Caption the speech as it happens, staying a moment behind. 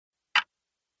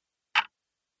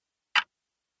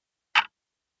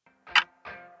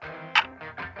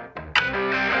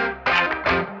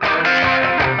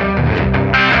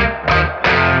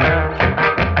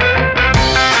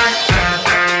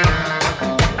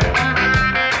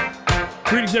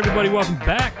Greetings, everybody. Welcome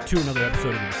back to another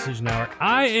episode of the Decision Hour.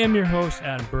 I am your host,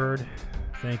 Adam Bird.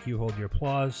 Thank you. Hold your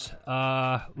applause.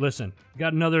 Listen,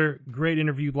 got another great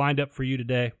interview lined up for you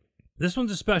today. This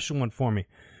one's a special one for me.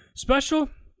 Special?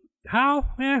 How?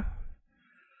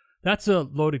 That's a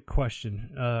loaded question,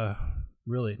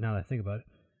 really, now that I think about it.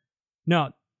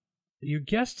 Now, your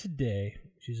guest today,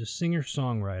 she's a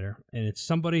singer-songwriter, and it's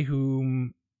somebody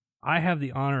whom I have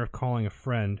the honor of calling a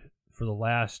friend for the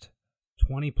last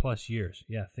 20-plus years.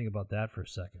 Yeah, think about that for a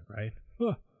second, right?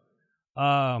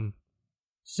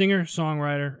 Singer,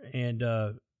 songwriter, and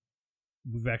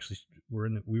we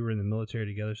were in the military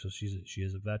together, so she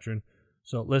is a veteran.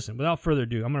 So listen, without further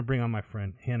ado, I'm going to bring on my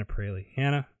friend Hannah Pralle.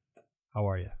 Hannah, how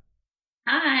are you?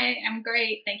 Hi, I'm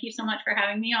great. Thank you so much for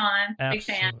having me on. Big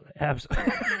fan. Absolutely.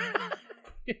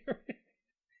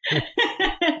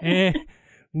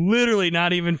 Literally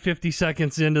not even 50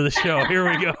 seconds into the show. Here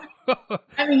we go.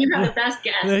 I mean, you have the best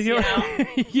guests, you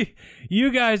know?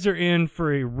 You guys are in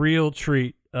for a real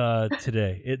treat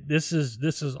today. This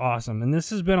is awesome, and this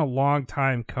has been a long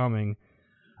time coming.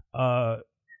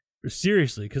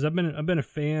 Seriously, because I've been a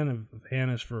fan of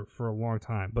Hannah's for a long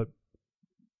time. But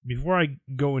before I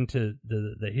go into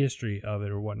the history of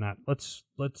it or whatnot, let's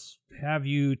have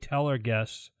you tell our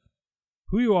guests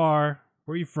who you are,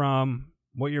 where you're from,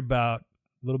 what you're about,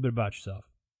 a little bit about yourself.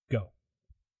 Go.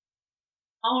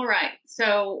 All right.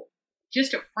 So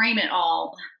just to frame it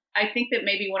all, I think that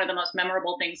maybe one of the most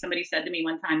memorable things somebody said to me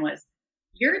one time was,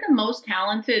 "You're the most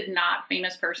talented, not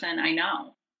famous person I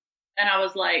know." And I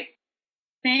was like,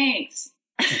 thanks.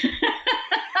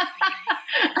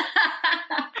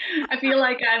 I feel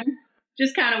like I'm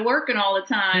just kind of working all the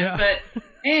time. Yeah. But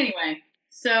anyway,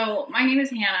 so my name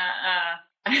is Hannah.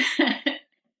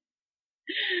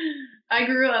 I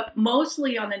grew up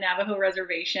mostly on the Navajo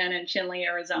reservation in Chinle,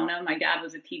 Arizona. My dad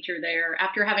was a teacher there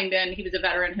after he was a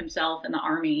veteran himself in the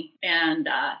Army and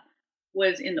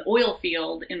was in the oil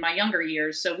field in my younger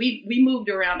years. So we moved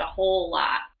around a whole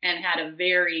lot and had a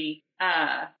very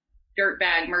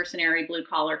dirtbag, mercenary,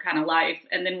 blue-collar kind of life.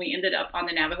 And then we ended up on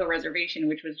the Navajo reservation,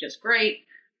 which was just great.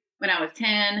 When I was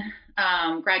 10,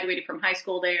 graduated from high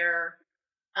school there.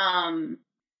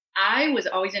 I was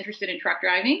always interested in truck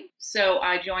driving, so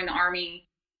I joined the Army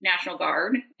National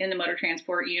Guard in the motor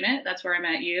transport unit. That's where I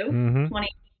met you. Mm-hmm.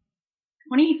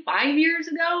 25 years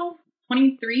ago,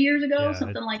 23 years ago,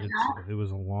 something like that. It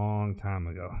was a long time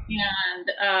ago.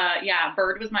 And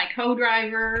Bird was my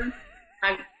co-driver.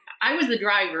 I was the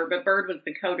driver, but Bird was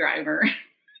the co-driver.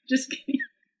 Just kidding.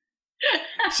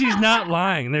 She's not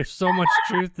lying. There's so much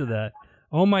truth to that.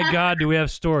 Oh my God, do we have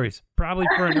stories? Probably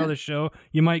for another show.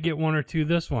 You might get one or two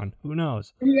this one. Who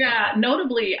knows? Yeah,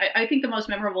 notably, I think the most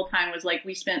memorable time was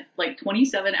we spent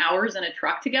 27 hours in a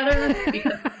truck together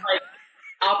because of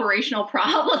operational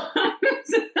problems.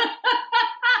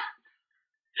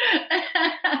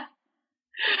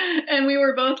 And we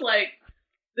were both like,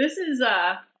 this is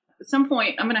at some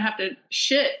point I'm gonna have to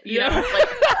shit, you know.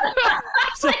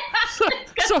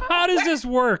 So how does this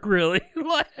work, really?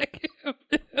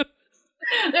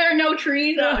 There are no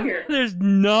trees out here. There's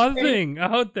nothing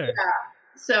out there. Yeah.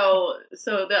 So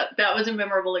that was a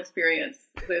memorable experience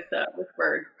with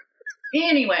Bird.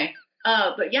 Anyway,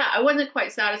 but yeah, I wasn't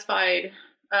quite satisfied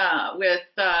with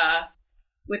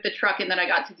the trucking that I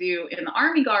got to do in the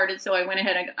Army Guard, and so I went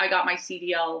ahead and I got my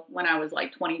CDL when I was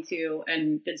 22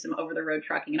 and did some over the road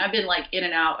trucking, and I've been in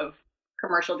and out of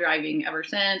commercial driving ever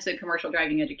since, and commercial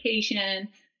driving education,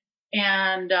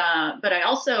 and but I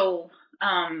also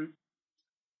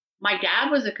my dad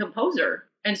was a composer,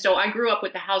 and so I grew up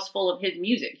with a house full of his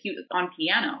music. He was on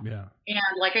piano. Yeah.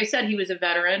 And like I said, he was a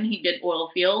veteran. He did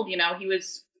oil field. You know,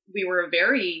 we were a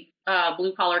very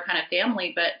blue collar kind of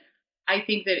family, but I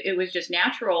think that it was just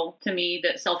natural to me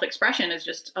that self-expression is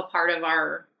just a part of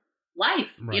our life,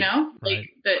 right, you know, right.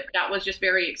 That was just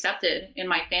very accepted in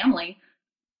my family,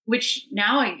 which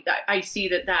now I see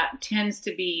that tends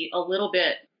to be a little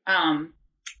bit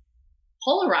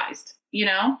polarized, you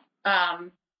know.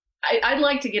 I'd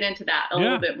like to get into that a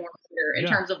little bit more later in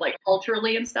terms of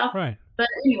culturally and stuff. Right. But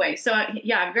anyway, so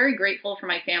I'm very grateful for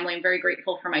my family. I'm very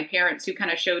grateful for my parents who kind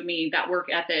of showed me that work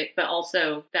ethic, but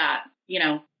also that,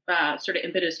 sort of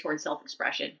impetus towards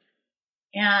self-expression.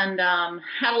 And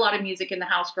had a lot of music in the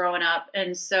house growing up.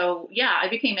 And so, I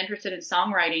became interested in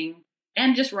songwriting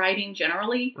and just writing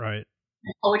generally. Right.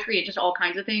 Poetry and just all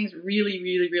kinds of things really,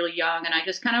 really, really young. And I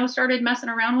just kind of started messing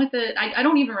around with it. I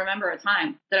don't even remember a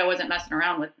time that I wasn't messing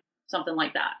around with something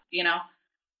like that, you know?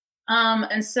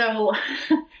 And so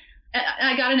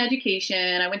I got an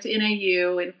education. I went to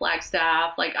NAU in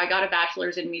Flagstaff. I got a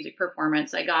bachelor's in music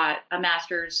performance. I got a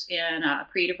master's in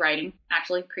creative writing,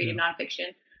 actually creative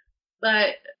nonfiction.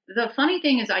 But the funny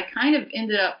thing is I kind of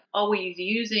ended up always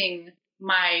using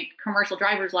my commercial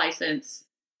driver's license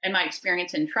and my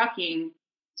experience in trucking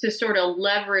to sort of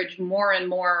leverage more and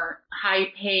more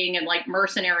high paying and like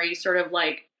mercenary sort of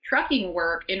like trucking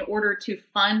work in order to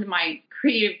fund my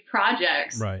creative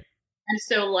projects. Right. And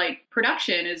so like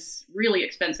production is really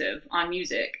expensive on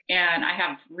music, and I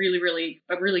have a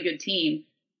really good team.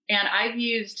 And I've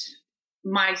used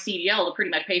my CDL to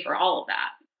pretty much pay for all of that,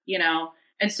 you know?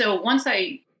 And so once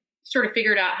I sort of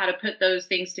figured out how to put those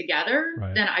things together,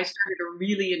 Right. then I started to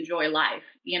really enjoy life,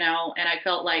 you know, and I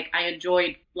felt like I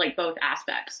enjoyed like both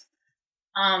aspects.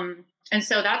 And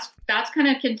so that's kind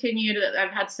of continued.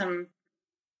 I've had some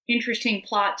interesting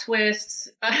plot twists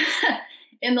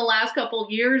in the last couple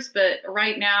of years, but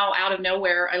right now, out of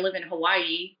nowhere, I live in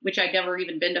Hawaii, which I'd never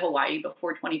even been to Hawaii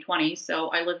before 2020. So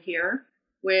I live here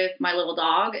with my little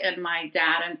dog and my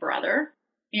dad and brother.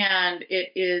 And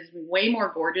it is way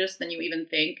more gorgeous than you even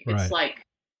think. Right. It's like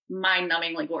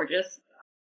mind-numbingly gorgeous.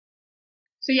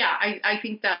 So yeah, I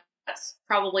think that's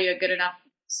probably a good enough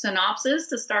synopsis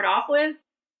to start off with.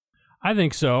 I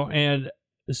think so. And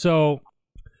so,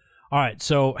 all right.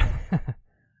 So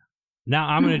now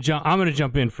I'm gonna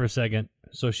jump in for a second.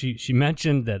 So she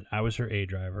mentioned that I was her A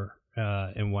driver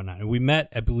and whatnot. And we met,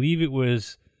 I believe it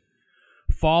was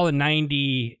fall of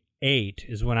 '98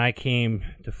 is when I came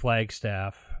to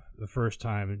Flagstaff the first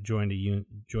time and joined the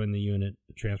unit,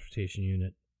 the transportation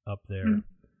unit up there.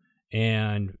 Mm-hmm.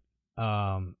 And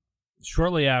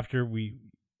shortly after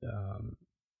Hannah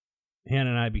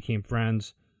and I became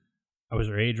friends. I was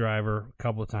her A driver a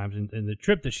couple of times, and the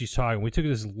trip that she's talking, we took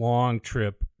this long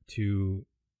trip to.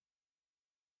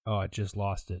 Oh, I just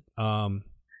lost it.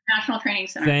 National Training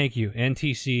Center. Thank you,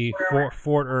 NTC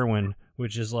Fort Irwin,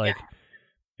 which is like,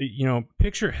 you know,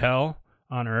 picture hell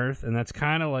on Earth, and that's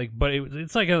kind of like, but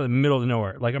it's like in the middle of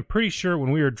nowhere. Like I'm pretty sure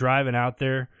when we were driving out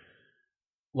there,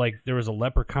 like there was a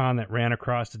leprechaun that ran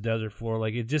across the desert floor.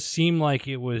 Like it just seemed like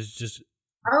it was just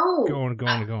going.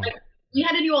 We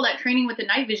had to do all that training with the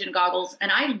night vision goggles,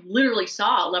 and I literally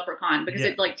saw a leprechaun because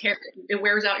it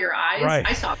wears out your eyes. Right.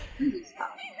 I saw crazy stuff.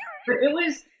 But it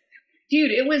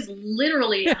was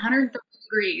literally 130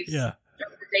 degrees during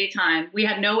the daytime. We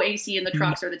had no AC in the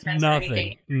trucks or the tents or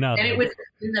anything. Nothing. And it was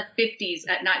in the 50s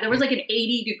at night. There was like an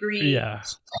 80-degree. Yeah.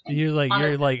 You're like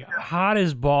hot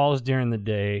as balls during the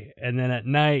day, and then at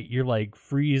night you're like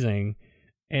freezing,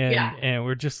 and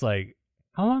we're just like,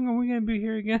 how long are we gonna be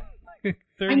here again?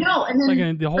 30, I know, and then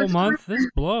like the whole month. This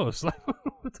blows.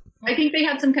 I think they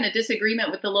had some kind of disagreement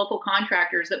with the local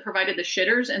contractors that provided the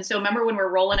shitters, and so remember when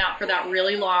we're rolling out for that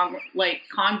really long like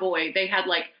convoy, they had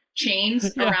like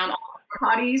chains around all the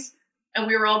potties, and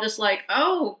we were all just like,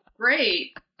 "Oh,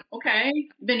 great, okay."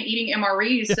 Been eating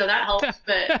MREs, so that helps,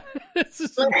 but.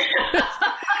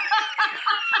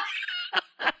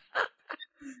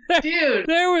 Dude,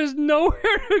 there was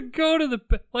nowhere to go to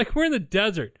like we're in the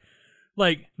desert.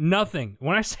 Like nothing.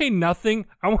 When I say nothing,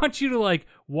 I want you to like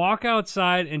walk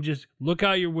outside and just look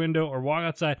out your window or walk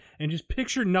outside and just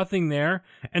picture nothing there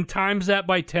and times that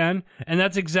by 10. And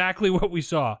that's exactly what we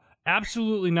saw.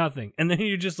 Absolutely nothing. And then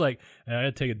you're just like, I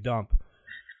gotta take a dump.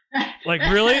 Like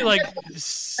really? Like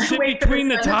sit between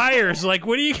the tires. Like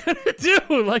what are you gonna do?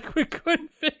 Like we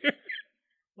couldn't figure.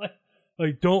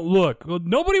 Like don't look. Well,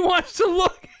 nobody wants to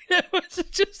look. It was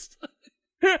just.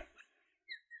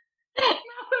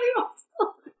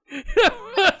 It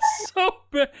was so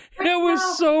bad. It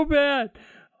was so bad.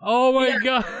 Oh my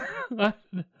god.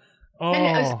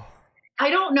 Oh. I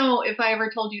don't know if I ever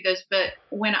told you this, but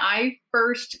when I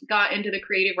first got into the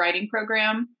creative writing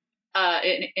program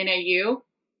in NAU,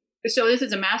 so this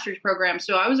is a master's program.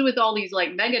 So I was with all these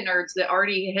like mega nerds that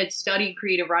already had studied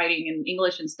creative writing and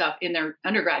English and stuff in their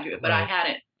undergraduate, but I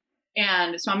hadn't.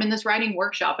 And so I'm in this writing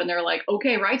workshop, and they're like,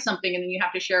 "Okay, write something, and then you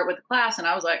have to share it with the class." And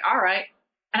I was like, "All right."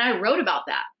 And I wrote about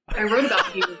that. I wrote about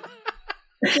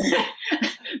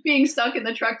being stuck in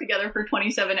the truck together for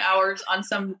 27 hours on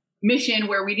some mission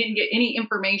where we didn't get any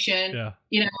information,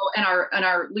 you know, and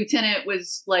our lieutenant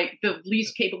was like the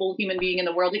least capable human being in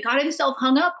the world. He got himself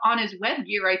hung up on his web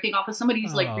gear, I think, off of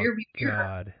somebody's like rear view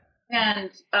mirror,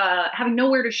 and having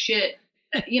nowhere to shit,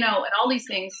 you know, and all these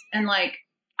things. And like,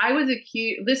 I was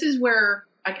accused. This is where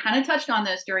I kind of touched on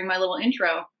this during my little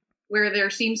intro, where there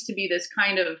seems to be this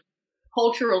kind of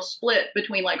cultural split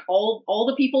between like all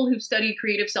the people who study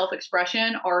creative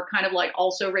self-expression are kind of like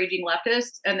also raging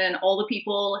leftists, and then all the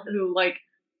people who like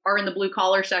are in the blue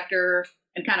collar sector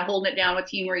and kind of holding it down with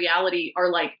team reality are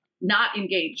like not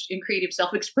engaged in creative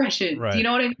self-expression. Right. Do you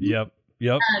know what I mean?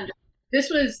 Yep. And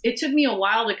it took me a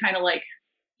while to kind of like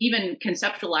even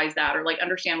conceptualize that or like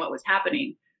understand what was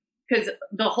happening, because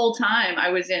the whole time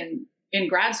I was in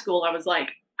grad school, I was like,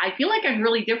 I feel like I'm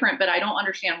really different, but I don't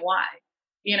understand why,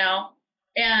 you know?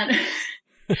 And,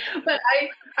 but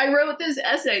I wrote this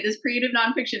essay, this creative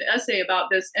nonfiction essay about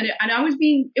this. And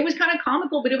it was kind of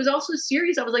comical, but it was also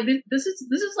serious. I was like, this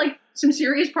is like some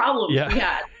serious problems we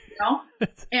had, you know?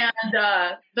 And,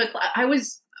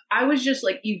 I was just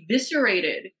like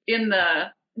eviscerated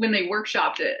when they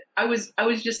workshopped it. I was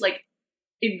just like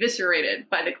eviscerated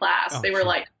by the class. They were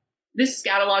like, this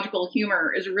scatological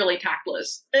humor is really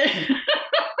tactless.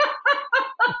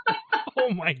 Oh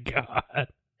my God.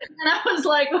 And I was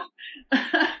like,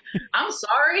 I'm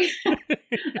sorry. That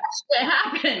shit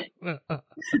happened.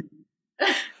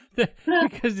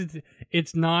 Because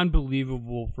it's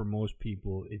non-believable for most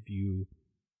people if you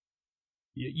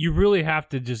really have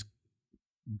to just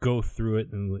go through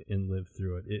it and live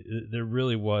through it. There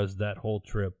really was, that whole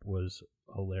trip was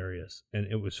hilarious, and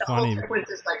it was funny. The whole trip was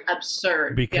just like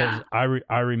absurd because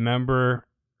I remember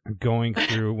going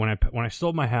through when I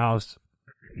sold my house.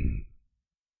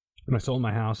 When I sold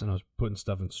my house and I was putting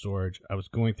stuff in storage, I was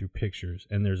going through pictures,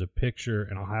 and there's a picture,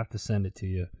 and I'll have to send it to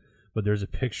you, but there's a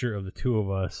picture of the two of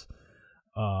us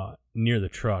near the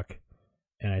truck,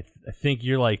 and I think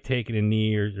you're like taking a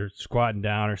knee or squatting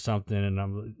down or something, and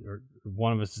or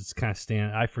one of us is kind of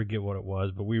standing. I forget what it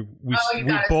was, but we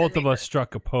both of us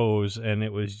struck a pose, and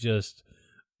it was just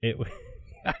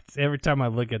every time I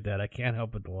look at that, I can't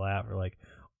help but to laugh. Or like,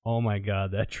 oh my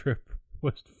God, that trip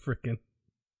was freaking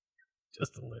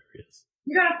just hilarious.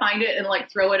 You gotta find it and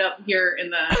like throw it up here in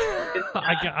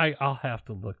the. I'll have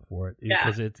to look for it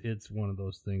because it's one of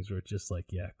those things where it's just like,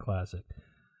 yeah, classic.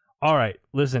 All right,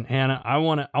 listen, Hannah, I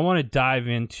want to dive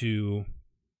into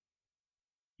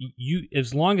you.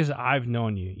 As long as I've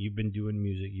known you, you've been doing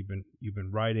music. You've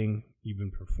been writing. You've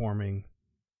been performing.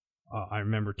 I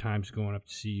remember times going up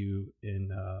to see you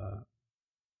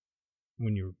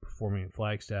when you were performing in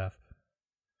Flagstaff.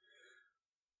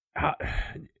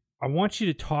 I want you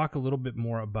to talk a little bit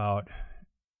more about.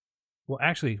 Well,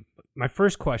 actually, my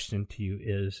first question to you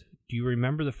is: do you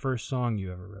remember the first song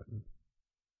you ever written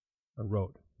or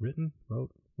wrote?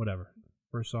 Wrote, whatever.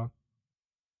 First song?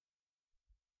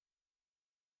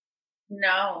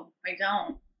 No, I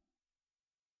don't.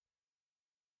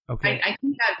 Okay. I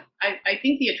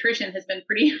think the attrition has been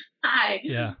pretty high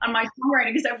on my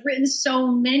songwriting because I've written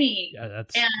so many. Yeah,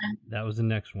 that was the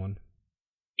next one.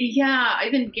 Yeah,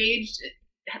 I've engaged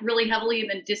really heavily and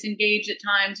then disengaged at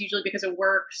times, usually because of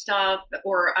work stuff,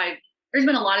 or there's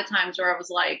been a lot of times where I was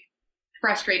like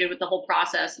frustrated with the whole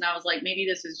process, and I was like, maybe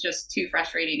this is just too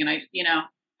frustrating, and I've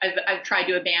tried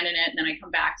to abandon it, and then I come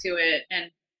back to it.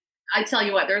 And I tell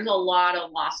you what, there's a lot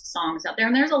of lost songs out there,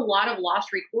 and there's a lot of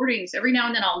lost recordings. Every now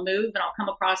and then I'll move and I'll come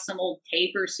across some old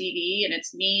tape or CD, and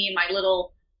it's me, my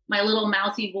little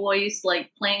mouthy voice, like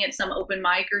playing at some open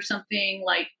mic or something,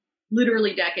 like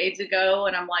literally decades ago.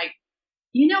 And I'm like,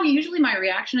 usually my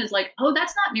reaction is like, oh,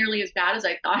 that's not nearly as bad as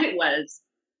I thought it was.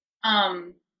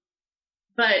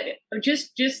 But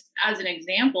just as an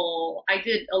example, I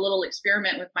did a little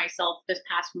experiment with myself this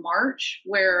past March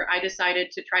where I decided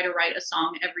to try to write a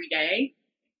song every day.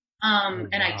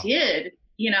 And I did,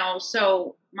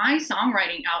 so my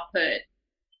songwriting output,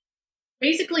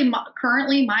 basically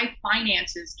currently my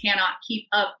finances cannot keep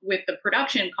up with the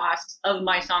production costs of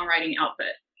my songwriting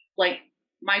output. Like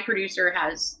my producer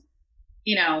has,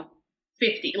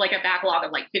 50, like a backlog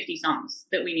of like 50 songs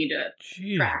that we need to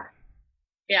track.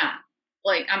 Yeah.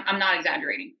 Like I'm not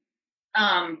exaggerating.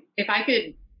 If I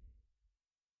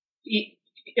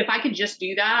could just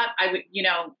do that, I would,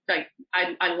 like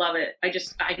I love it. I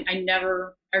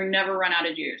never run out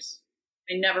of juice.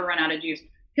 I never run out of juice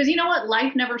because you know what?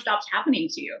 Life never stops happening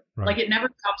to you. Right. Like it never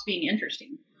stops being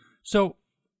interesting. So,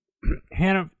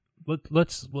 Hannah,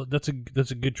 that's a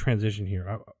good transition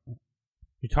here.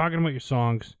 You're talking about your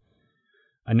songs.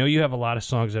 I know you have a lot of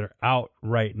songs that are out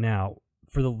right now.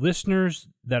 For the listeners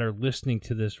that are listening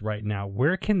to this right now,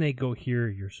 where can they go hear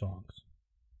your songs?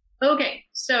 Okay,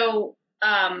 so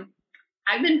I've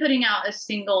been putting out a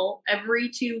single every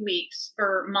 2 weeks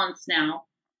for months now,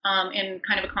 in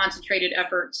kind of a concentrated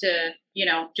effort to,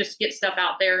 just get stuff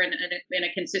out there in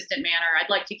a consistent manner. I'd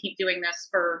like to keep doing this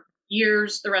for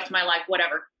years, the rest of my life,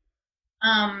 whatever.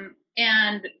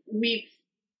 And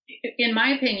in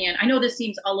my opinion, I know this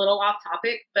seems a little off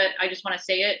topic, but I just want to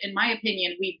say it. In my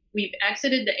opinion, we've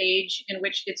exited the age in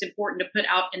which it's important to put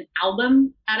out an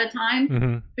album at a time.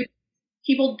 Mm-hmm.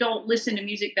 People don't listen to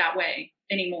music that way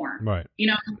anymore. Right.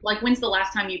 Like when's the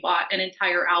last time you bought an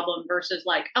entire album versus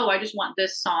like, oh, I just want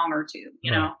this song or two,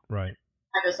 right.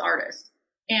 by this artist.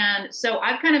 And so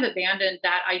I've kind of abandoned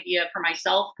that idea for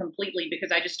myself completely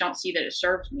because I just don't see that it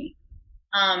serves me.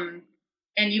 And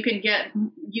you can get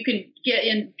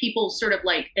in people's sort of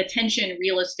like attention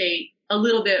real estate a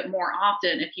little bit more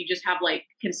often if you just have like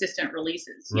consistent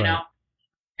releases, you know?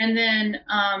 And then,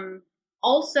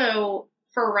 also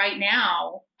for right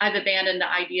now, I've abandoned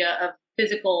the idea of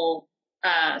physical,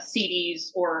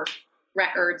 CDs or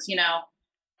records, you know.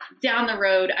 Down the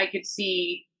road, I could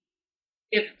see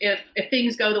if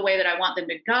things go the way that I want them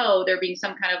to go, there being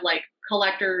some kind of like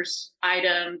collector's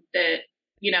item that,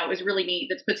 you know, is really neat,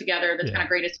 that's put together, that's kind of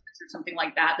greatest or something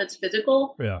like that, that's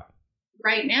physical. Yeah.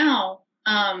 Right now,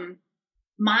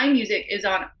 my music is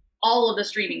on all of the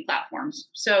streaming platforms.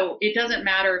 So it doesn't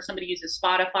matter if somebody uses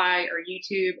Spotify or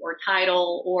YouTube or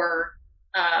Tidal or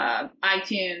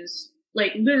iTunes,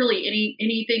 like literally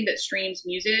anything that streams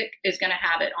music is going to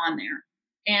have it on there.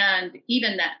 And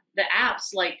even the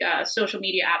apps like social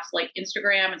media apps like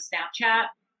Instagram and Snapchat,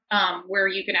 where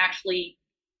you can actually,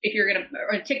 if you're going to,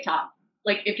 or TikTok,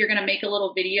 like if you're going to make a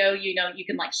little video, you know, you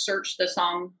can like search the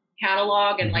song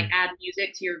catalog and like add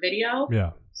music to your video.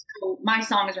 Yeah. So my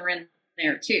songs are in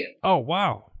there too. Oh,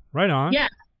 wow. Right on. Yeah.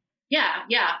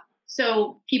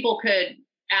 So people could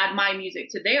add my music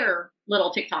to their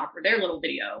little TikTok or their little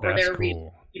video or their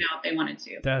reel, you know, if they wanted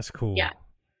to. That's cool. Yeah.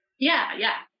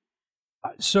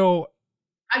 So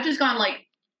I've just gone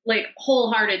like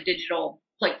wholehearted digital,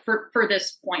 like for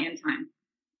this point in time,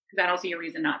 because I don't see a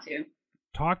reason not to.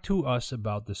 Talk to us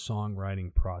about the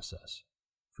songwriting process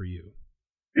for you.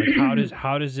 Like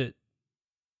how does it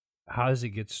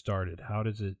get started? How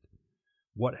does it,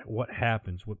 what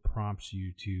happens? What prompts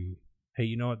you to, hey,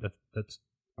 you know what, that's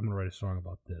I'm gonna write a song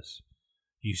about this.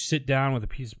 You sit down with a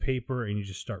piece of paper and you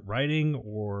just start writing,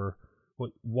 or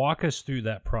what? Walk us through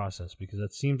that process, because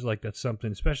that seems like that's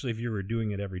something, especially if you were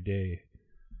doing it every day.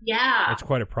 Yeah, it's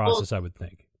quite a process, I would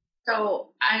think.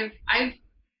 So I've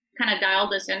kind of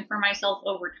dialed this in for myself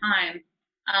over time.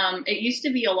 It used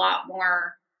to be a lot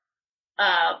more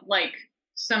like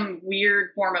some weird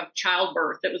form of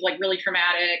childbirth that was like really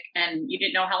traumatic, and you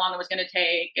didn't know how long it was going to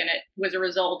take, and it was a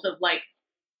result of like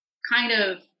kind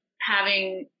of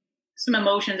having some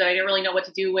emotions that I didn't really know what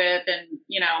to do with, and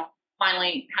you know,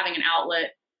 finally having an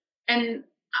outlet. And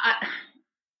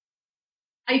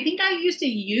I think I used to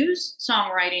use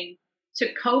songwriting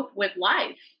to cope with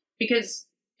life, because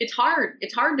it's hard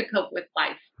to cope with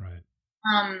life. Right.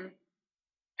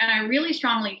 And I really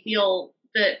strongly feel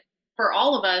that for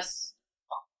all of us,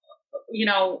 you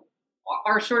know,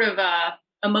 our sort of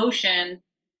emotion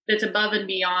that's above and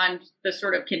beyond the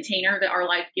sort of container that our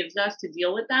life gives us to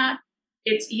deal with that,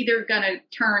 it's either going to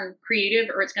turn creative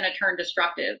or it's going to turn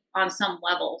destructive on some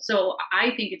level. So I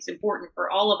think it's important for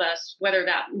all of us, whether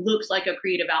that looks like a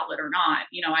creative outlet or not.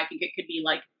 You know, I think it could be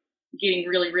like getting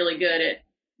really, really good at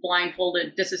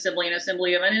blindfolded disassembly and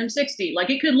assembly of an M60. Like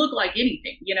it could look like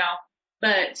anything, you know,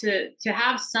 but to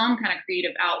have some kind of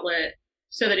creative outlet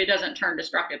so that it doesn't turn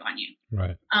destructive on you.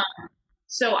 Right.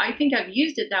 So I think I've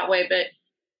used it that way, but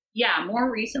yeah, more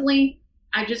recently,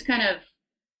 I've just kind of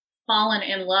fallen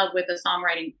in love with the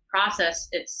songwriting process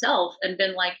itself and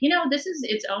been like, you know, this is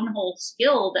its own whole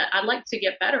skill that I'd like to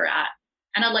get better at.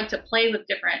 And I'd like to play with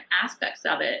different aspects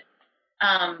of it.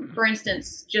 For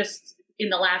instance, just in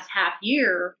the last half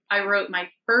year, I wrote my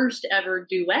first ever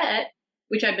duet,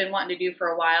 which I've been wanting to do for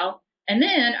a while. And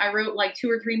then I wrote like 2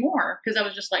 or 3 more because I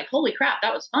was just like, holy crap,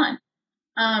 that was fun.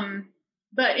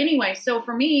 But anyway, so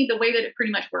for me, the way that it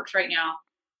pretty much works right now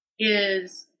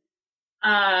is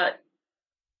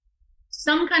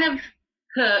some kind of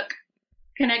hook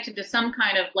connected to some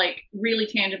kind of like really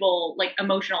tangible, like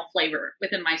emotional flavor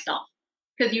within myself.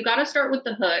 Because you got to start with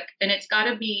the hook, and it's got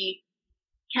to be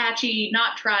catchy,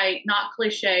 not trite, not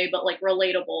cliche, but like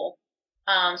relatable.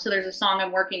 So there's a song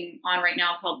I'm working on right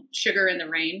now called Sugar in the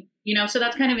Rain, you know, so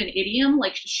that's kind of an idiom.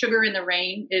 Like sugar in the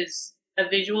rain is a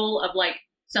visual of like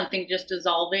something just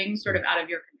dissolving sort of out of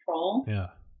your control. Yeah.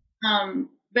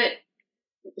 But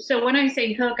so when I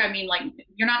say hook, I mean, like,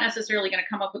 you're not necessarily going to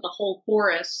come up with a whole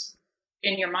chorus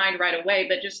in your mind right away,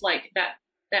 but just like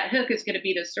that hook is going to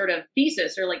be this sort of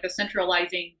thesis or like the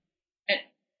centralizing. And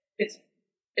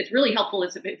it's really helpful.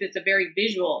 It's a very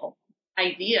visual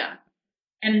idea.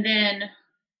 And then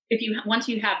once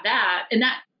you have that, and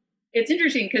that it's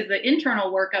interesting because the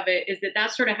internal work of it is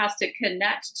that sort of has to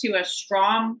connect to a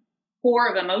strong core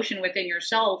of emotion within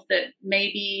yourself that may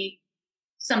be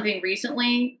something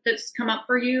recently that's come up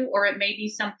for you, or it may be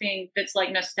something that's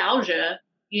like nostalgia,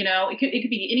 you know, it could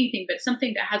be anything, but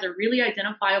something that has a really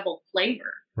identifiable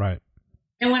flavor. Right.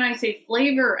 And when I say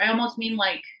flavor, I almost mean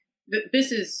like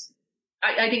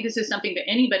I think this is something that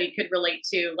anybody could relate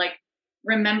to. Like,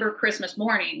 remember Christmas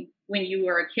morning when you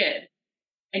were a kid,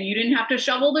 and you didn't have to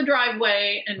shovel the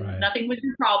driveway and Right. nothing was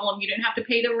your problem. You didn't have to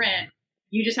pay the rent.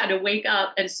 You just had to wake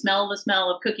up and smell the smell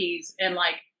of cookies and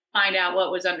like find out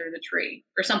what was under the tree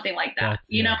or something like that,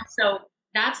 you know? So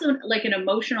that's like an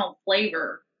emotional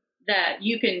flavor that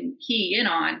you can key in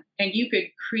on, and you could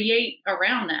create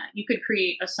around that. You could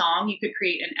create a song, you could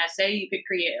create an essay, you could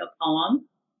create a poem,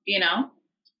 you know?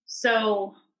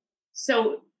 So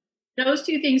those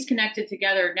two things connected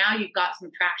together, now you've got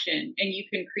some traction and you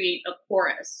can create a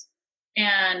chorus.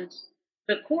 And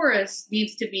the chorus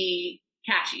needs to be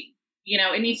catchy. You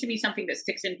know, it needs to be something that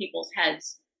sticks in people's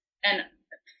heads. And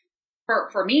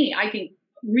for me, I think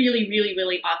really, really,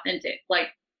 really authentic. Like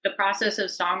the process of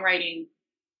songwriting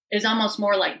is almost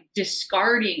more like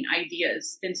discarding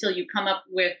ideas until you come up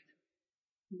with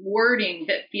wording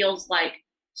that feels like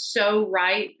so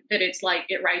right that it's like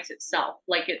it writes itself,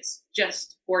 like it's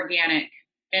just organic.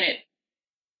 And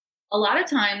a lot of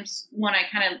times when I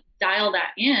kind of dial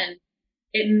that in,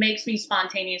 it makes me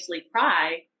spontaneously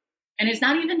cry. And it's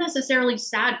not even necessarily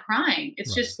sad crying.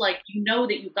 It's just like, you know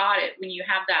that you got it when you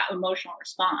have that emotional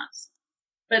response.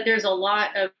 But there's a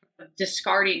lot of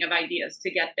discarding of ideas to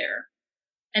get there.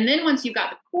 And then once you've got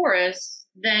the chorus,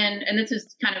 then, and this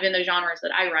is kind of in the genres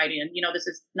that I write in, you know, this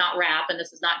is not rap and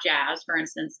this is not jazz, for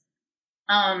instance.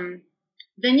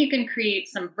 Then you can create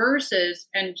some verses,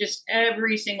 and just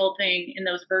every single thing in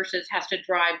those verses has to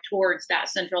drive towards that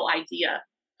central idea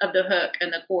of the hook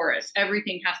and the chorus.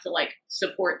 Everything has to like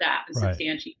support that and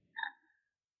substantiate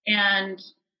that. And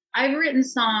I've written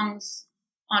songs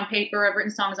on paper. I've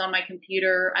written songs on my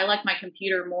computer. I like my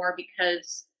computer more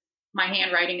because my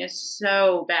handwriting is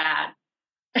so bad.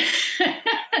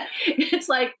 It's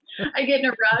like I get in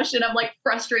a rush and I'm like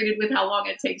frustrated with how long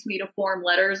it takes me to form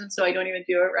letters. And so I don't even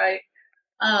do it right.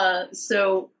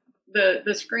 So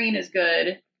the screen is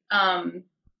good. And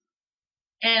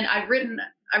I've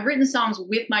written songs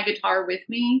with my guitar with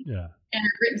me. Yeah. And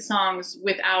I've written songs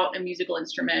without a musical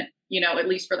instrument, you know, at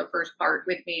least for the first part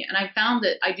with me. And I found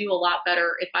that I do a lot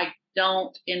better if I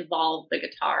don't involve the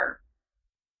guitar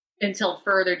until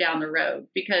further down the road,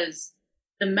 because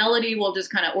the melody will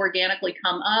just kind of organically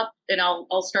come up and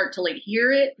I'll start to like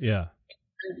hear it. Yeah.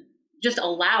 And just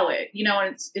allow it, you know,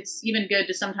 and it's even good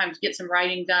to sometimes get some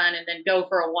writing done and then go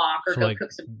for a walk or so go like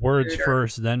cook some words food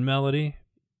first, then melody.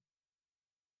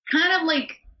 Kind of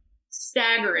like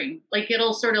staggering, like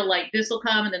it'll sort of like this will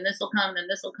come and then this will come and then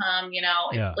this will come, you know.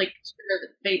 Yeah. Like sort of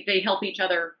they help each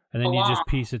other And then along. you just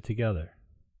piece it together.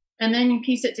 And then you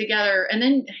piece it together, and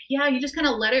then you just kind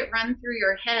of let it run through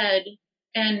your head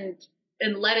and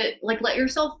let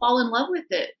yourself fall in love with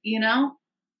it, you know,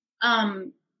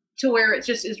 to where it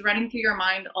just is running through your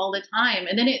mind all the time.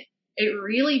 And then it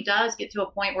really does get to a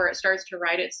point where it starts to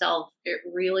write itself. It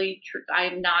really,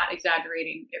 I'm not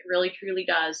exaggerating. It really, truly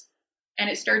does. And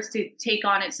it starts to take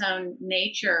on its own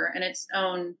nature and its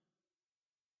own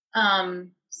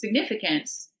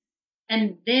significance.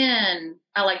 And then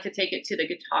I like to take it to the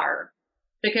guitar,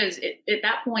 because at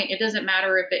that point, it doesn't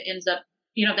matter if it ends up,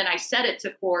 you know, then I set it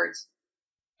to chords,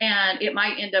 and it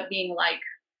might end up being like,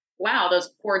 wow,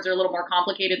 those chords are a little more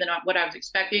complicated than what I was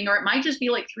expecting. Or it might just be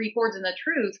like 3 chords in the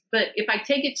truth. But if I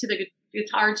take it to the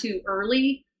guitar too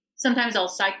early, sometimes I'll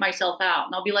psych myself out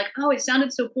and I'll be like, oh, it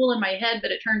sounded so cool in my head,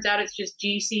 but it turns out it's just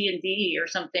G, C, and D or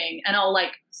something. And I'll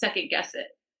like second guess it.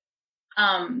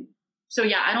 So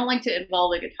yeah, I don't like to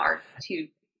involve the guitar too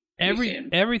soon.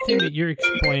 Everything that you're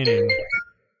explaining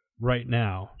right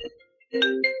now.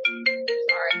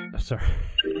 Sorry.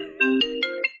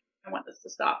 I want this to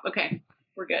stop. Okay,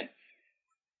 we're good.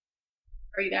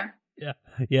 Are you there?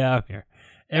 Yeah, I'm here.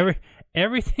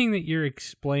 Everything that you're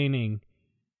explaining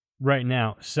right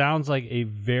now sounds like a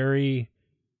very,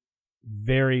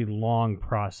 very long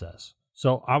process.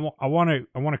 So I want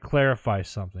to clarify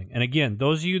something. And again,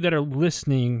 those of you that are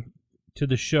listening to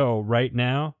the show right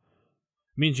now,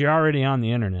 means you're already on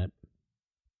the internet.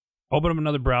 Open up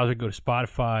another browser, go to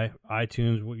Spotify,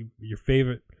 iTunes, your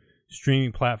favorite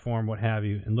streaming platform, what have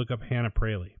you, and look up Hannah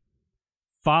Pralle.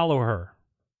 Follow her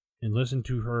and listen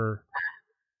to her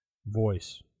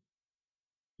voice.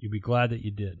 You'll be glad that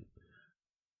you did.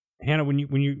 Hannah, when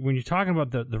you're talking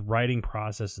about the writing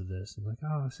process of this, and like,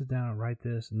 oh, I'll sit down and write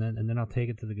this, and then I'll take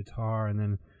it to the guitar, and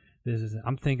then this is.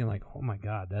 I'm thinking like, oh my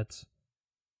God,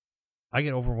 I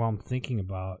get overwhelmed thinking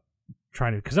about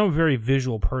trying to, because I'm a very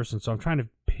visual person, so I'm trying to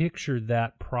picture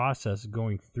that process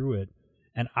going through it,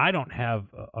 and I don't have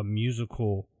a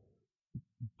musical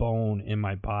bone in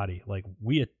my body. Like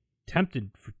you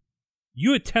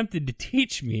attempted to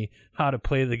teach me how to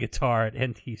play the guitar at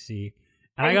NTC.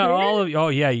 And I got all of you. Oh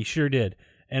yeah, you sure did.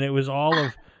 And it was all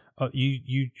of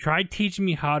you tried teaching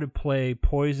me how to play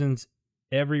Poison's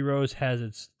every rose has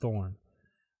its thorn.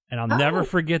 And I'll never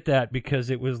forget that, because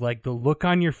it was like the look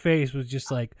on your face was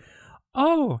just like,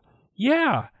 oh,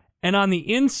 yeah. And on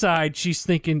the inside, she's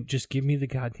thinking, just give me the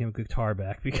goddamn guitar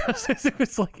back, because it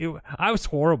was like, I was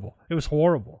horrible. It was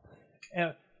horrible.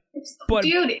 But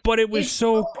it was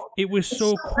so cool.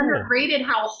 Underrated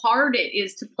how hard it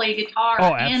is to play guitar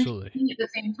and sing at the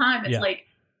same time. It's like,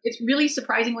 it's really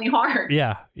surprisingly hard.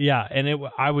 Yeah. And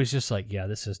I was just like, yeah,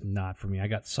 this is not for me. I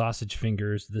got sausage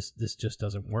fingers. This just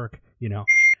doesn't work,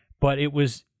 But it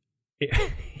was,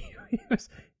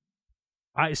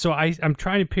 I'm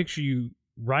trying to picture you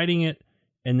writing it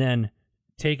and then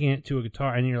taking it to a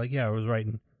guitar, and you're like, yeah, I was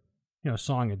writing, a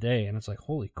song a day, and it's like,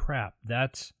 holy crap,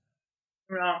 that's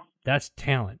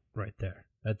talent right there.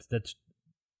 That's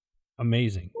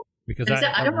amazing, because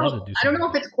I don't love know. to do I don't know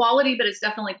if it's quality, but it's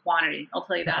definitely quantity. I'll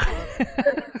tell you that.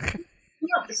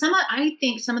 I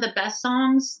think some of the best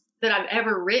songs that I've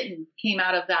ever written came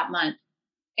out of that month,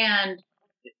 and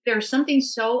there's something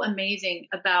so amazing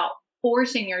about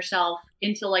forcing yourself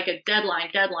into like a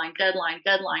deadline kind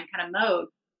of mode,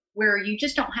 where you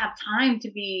just don't have time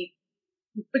to be,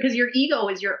 because your ego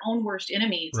is your own worst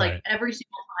enemy. It's like every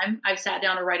single time I've sat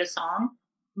down to write a song,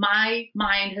 my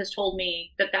mind has told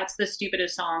me that that's the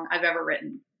stupidest song I've ever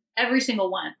written. Every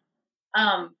single one.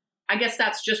 I guess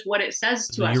that's just what it says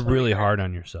to us. You're really hard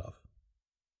on yourself.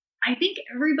 I think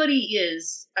everybody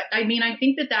is. I mean, I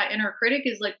think that inner critic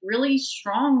is like really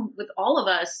strong with all of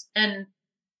us. And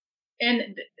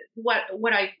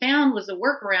what I found was the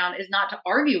workaround is not to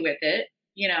argue with it,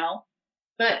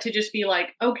 but to just be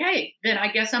like, okay, then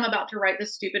I guess I'm about to write the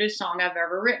stupidest song I've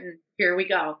ever written. Here we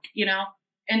go,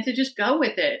 and to just go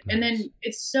with it. Nice. And then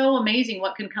it's so amazing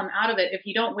what can come out of it if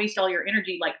you don't waste all your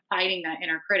energy like fighting that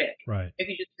inner critic. Right. If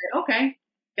you just say, okay,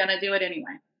 gonna do it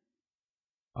anyway.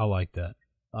 I like that.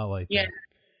 Yeah.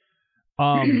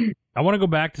 I want to go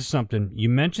back to something. You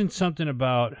mentioned something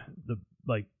about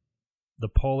the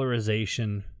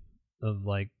polarization of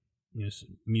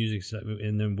music,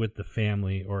 and then with the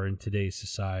family or in today's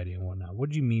society and whatnot. What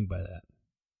do you mean by that?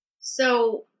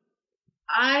 So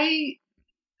I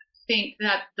think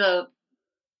that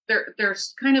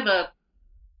there's kind of a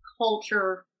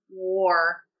culture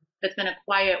war that's been a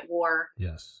quiet war.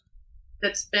 Yes.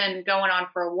 That's been going on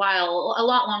for a while, a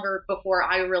lot longer before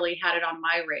I really had it on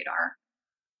my radar.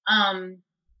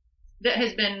 That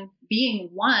has been being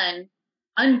won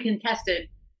uncontested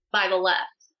by the left.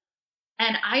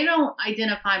 And I don't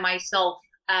identify myself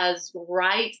as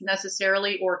right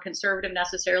necessarily or conservative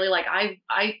necessarily. Like I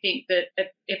think that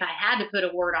if I had to put a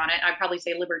word on it, I'd probably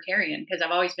say libertarian, because I've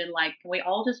always been like, can we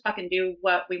all just fucking do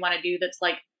what we want to do that's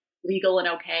like legal and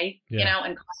okay,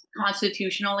 and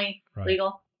constitutionally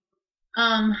legal.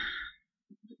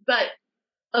 But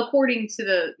according to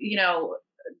the,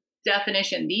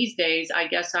 definition these days, I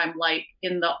guess I'm like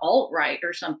in the alt-right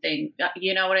or something.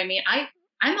 You know what I mean?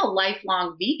 I'm a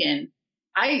lifelong vegan.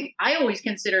 I always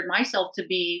considered myself to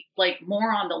be like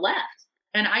more on the left.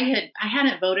 And I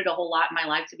hadn't voted a whole lot in my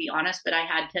life, to be honest, but I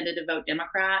had tended to vote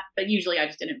Democrat, but usually I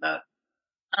just didn't vote.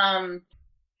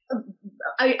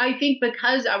 I think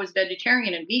because I was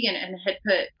vegetarian and vegan and had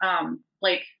put,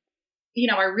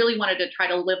 I really wanted to try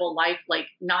to live a life like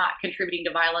not contributing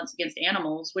to violence against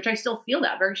animals, which I still feel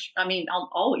that I'll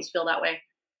always feel that way.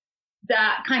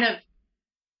 That kind of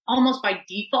almost by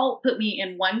default put me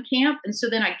in one camp. And so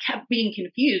then I kept being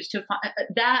confused to find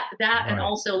that and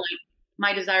also like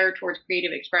my desire towards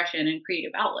creative expression and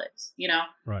creative outlets,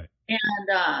 Right.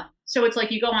 And so it's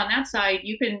like you go on that side,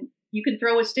 you can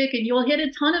throw a stick and you'll hit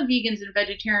a ton of vegans and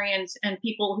vegetarians and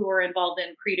people who are involved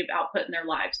in creative output in their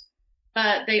lives.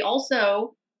 But they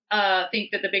also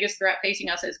think that the biggest threat facing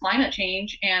us is climate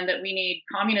change, and that we need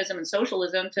communism and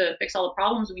socialism to fix all the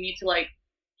problems. We need to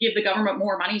give the government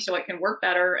more money so it can work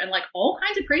better, and all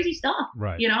kinds of crazy stuff.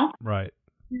 Right. Right.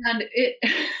 And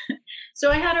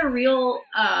so I had a real.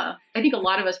 I think a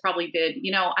lot of us probably did.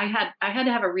 I had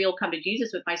to have a real come to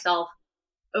Jesus with myself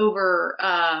over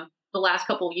the last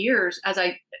couple of years, as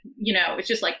it's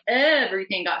just like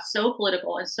everything got so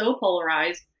political and so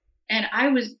polarized. And I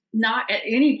was not at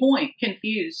any point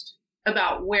confused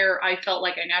about where I felt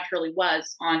like I naturally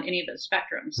was on any of those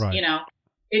spectrums. Right.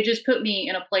 It just put me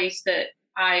in a place that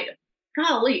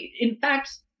in fact,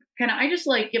 can I just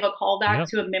give a call back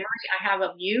to a memory I have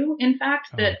of you? In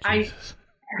fact, that has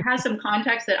some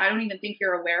context that I don't even think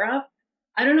you're aware of.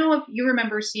 I don't know if you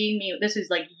remember seeing me. This is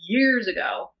years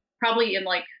ago, probably in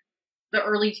the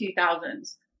early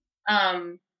 2000s.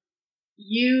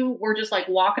 You were just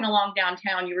walking along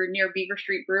downtown. You were near Beaver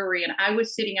Street Brewery, and I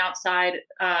was sitting outside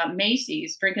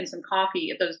Macy's drinking some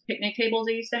coffee at those picnic tables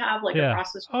they used to have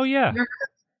across the street. Oh yeah.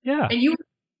 Yeah. And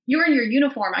you you were in your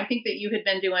uniform. I think that you had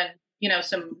been doing,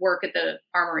 some work at the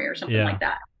armory or something like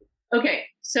that. Okay,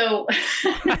 so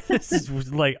this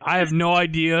is like, I have no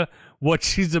idea what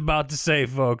she's about to say,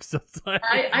 folks. Like...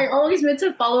 I always meant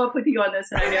to follow up with you on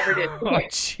this, and I never did. Okay.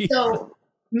 So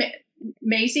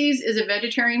Macy's is a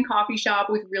vegetarian coffee shop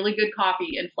with really good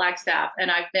coffee in Flagstaff, and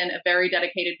I've been a very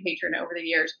dedicated patron over the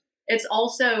years. It's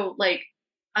also like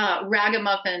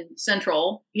Ragamuffin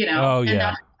Central, Oh, and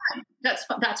yeah. that's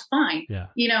fine. Yeah.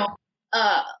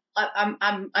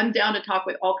 I'm down to talk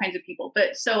with all kinds of people,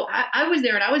 but so I was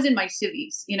there and I was in my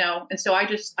civvies, and so I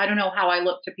don't know how I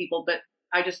look to people, but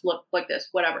I just look like this,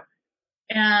 whatever.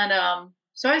 And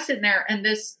so I was sitting there, and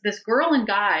this girl and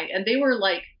guy, and they were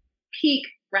like peak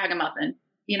Ragamuffin,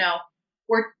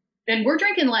 we're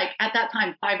drinking like at that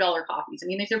time $5 coffees. I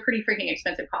mean, these are pretty freaking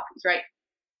expensive coffees, right?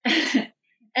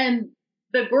 And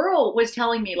the girl was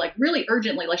telling me like really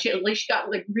urgently, like she got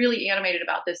like really animated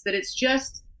about this, that it's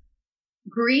just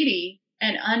greedy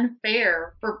and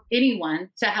unfair for anyone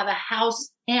to have a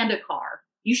house and a car.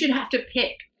 You should have to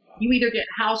pick. You either get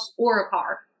a house or a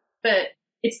car, but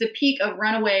it's the peak of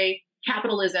runaway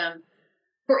capitalism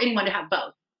for anyone to have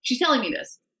both. She's telling me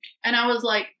this. And I was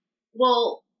like,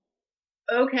 well,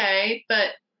 okay,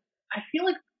 but I feel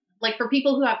like for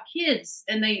people who have kids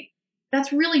and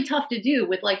that's really tough to do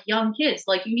with like young kids.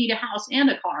 Like you need a house and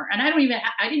a car. And I didn't even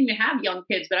have young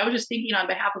kids, but I was just thinking on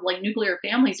behalf of like nuclear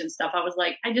families and stuff. I was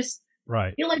like, I just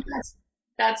feel like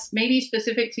that's maybe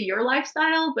specific to your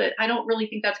lifestyle, but I don't really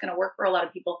think that's going to work for a lot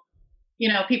of people.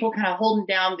 People kind of holding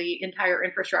down the entire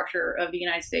infrastructure of the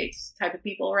United States type of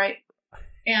people. Right.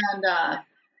 And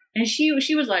she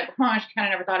was like, she kind of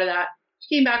never thought of that.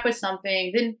 She came back with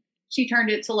something. Then she turned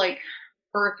it to like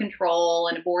birth control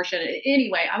and abortion.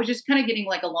 Anyway, I was just kind of getting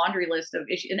like a laundry list of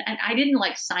issues, and I didn't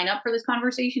like sign up for this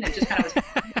conversation. It just kind of was.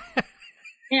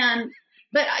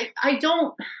 But I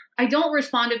don't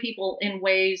respond to people in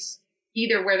ways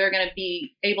either where they're going to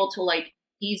be able to like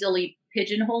easily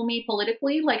pigeonhole me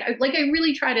politically. Like I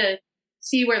really try to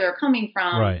see where they're coming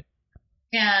from. Right.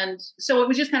 And so it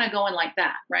was just kind of going like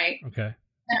that. Right. Okay.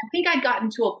 And I think I'd gotten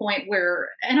to a point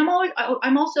where, and I'm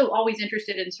also always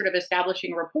interested in sort of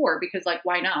establishing rapport, because like,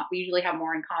 why not? We usually have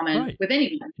more in common with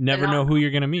anyone. Never know who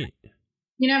you're going to meet.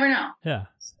 You never know. Yeah.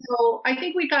 So I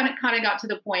think we kind of got to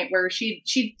the point where she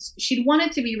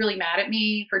wanted to be really mad at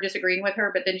me for disagreeing with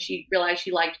her, but then she realized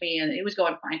she liked me and it was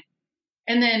going fine.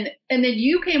 And then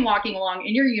you came walking along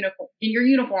in your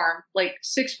uniform, like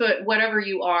 6 foot, whatever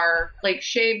you are, like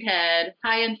shaved head,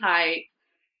 high and tight,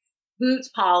 boots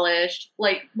polished,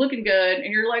 like looking good.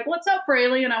 And you're like, "What's up,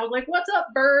 Pralle?" And I was like, "What's up,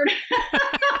 Bird?"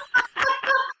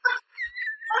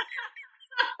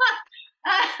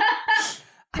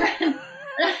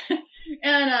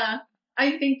 And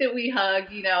I think that we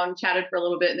hugged, and chatted for a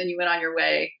little bit, and then you went on your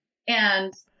way.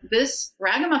 And this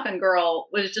Ragamuffin girl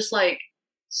was just like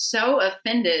so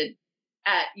offended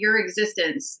at your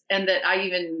existence and that I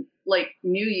even like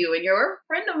knew you, and you're a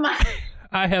friend of mine.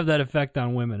 I have that effect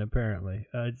on women, apparently.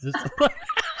 Just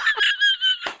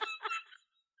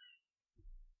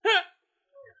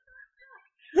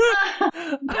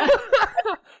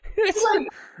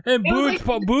and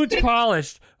boots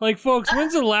polished. Like, folks,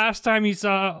 when's the last time you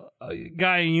saw a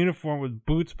guy in uniform with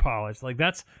boots polished? Like,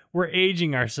 we're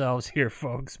aging ourselves here,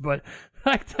 folks. But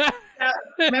like that.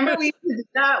 Remember we used to do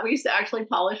that? We used to actually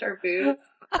polish our boots.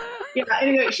 Yeah.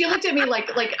 Anyway, she looked at me like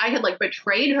I had like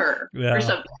betrayed her or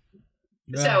something.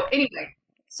 Yeah. So anyway,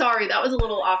 sorry, that was a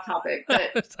little off topic,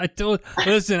 but I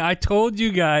told you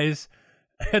guys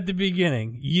at the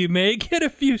beginning, you may get a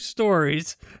few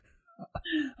stories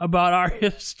about our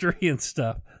history and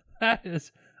stuff.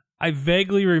 I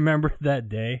vaguely remember that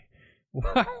day.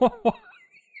 That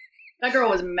girl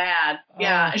was mad.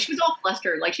 Yeah. And she was all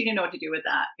flustered. Like she didn't know what to do with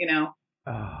that,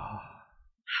 Oh.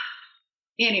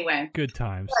 Anyway. Good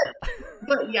times.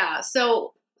 But yeah,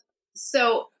 so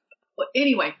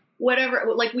anyway, whatever,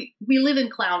 like we live in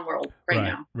clown world right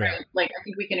now, right? Like I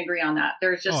think we can agree on that.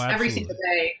 There's just every single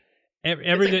day.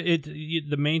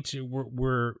 The mainstream,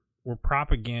 we're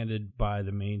propaganded by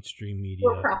the mainstream media.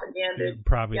 We're propaganded.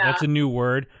 Yeah. That's a new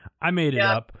word. I made it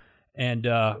up, and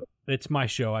it's my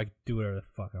show. I can do whatever the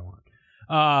fuck I want.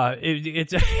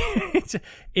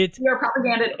 It's you're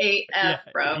propaganded AF,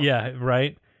 bro. Yeah,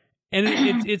 right. And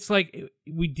it's like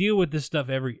we deal with this stuff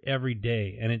every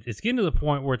day, and it's getting to the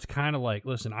point where it's kind of like,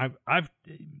 listen, I've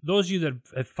those of you that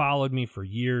have followed me for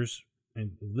years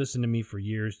and listened to me for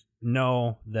years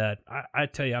know that I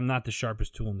tell you, I'm not the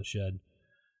sharpest tool in the shed,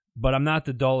 but I'm not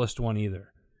the dullest one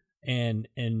either. And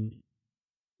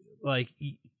like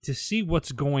to see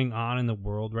what's going on in the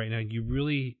world right now, you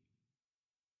really,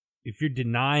 if you're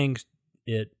denying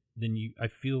it, I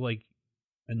feel like,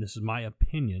 and this is my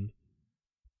opinion,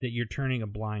 that you're turning a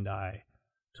blind eye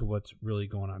to what's really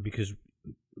going on. Because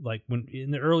like when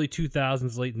in the early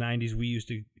 2000s, late 90s, we used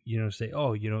to, say,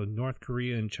 oh, North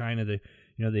Korea and China,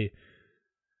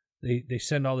 they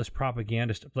send all this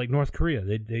propaganda stuff. Like North Korea,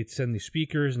 they'd send these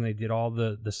speakers and they did all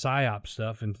the psyop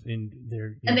stuff, and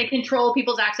they're and they control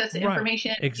people's access to right,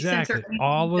 information. Exactly,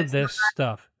 all of this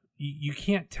stuff. You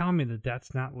can't tell me that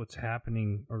that's not what's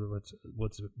happening or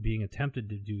what's being attempted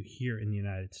to do here in the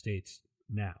United States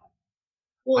now.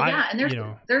 Well, yeah, and there's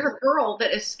a girl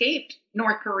that escaped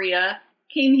North Korea,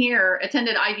 came here,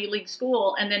 attended Ivy League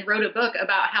school, and then wrote a book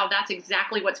about how that's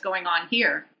exactly what's going on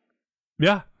here.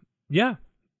 Yeah, yeah.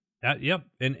 Yep,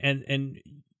 and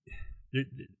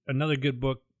another good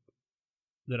book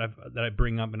that I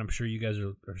bring up, and I'm sure you guys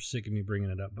are sick of me bringing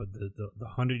it up, but the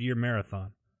 100-Year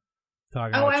Marathon,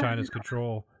 talking about China's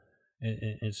control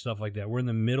and stuff like that. We're in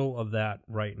the middle of that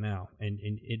right now, and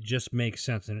it just makes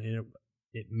sense, and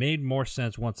it made more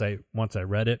sense once I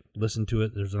read it, listened to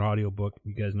it. There's an audio book.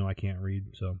 You guys know I can't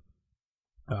read, so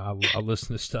I'll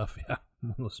listen to stuff. Yeah, I'm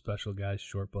one of those special guys,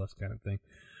 short bus kind of thing.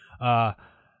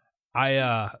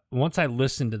 Once I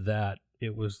listened to that,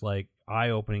 it was like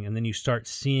eye-opening, and then you start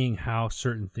seeing how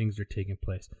certain things are taking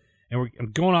place. And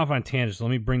I'm going off on tangents, so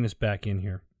let me bring this back in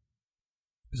here.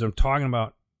 Because I'm talking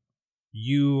about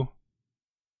you,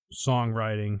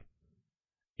 songwriting,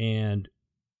 and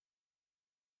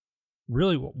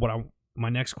really my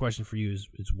next question for you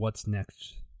is what's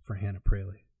next for Hannah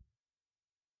Pralle?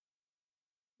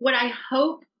 What I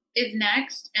hope is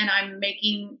next, and I'm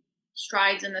making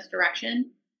strides in this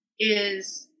direction,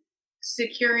 is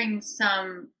getting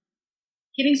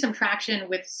some traction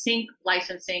with sync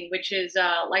licensing, which is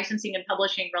licensing and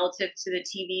publishing relative to the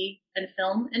TV and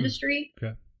film industry.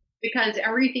 Okay. Because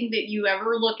everything that you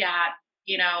ever look at,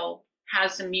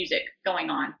 has some music going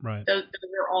on. Right. Those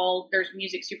are all, there's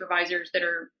music supervisors that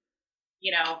are,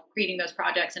 creating those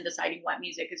projects and deciding what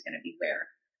music is going to be where.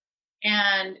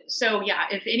 And so, yeah,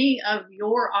 if any of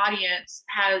your audience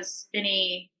has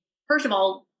any, first of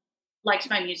all, likes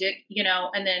my music,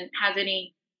 and then has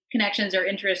any connections or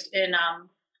interest in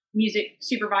music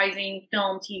supervising,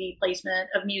 film, TV placement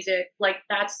of music, like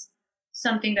that's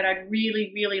something that I'd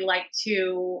really, really like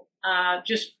to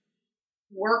just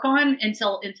work on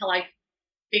until I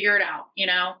figure it out.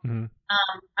 Mm-hmm.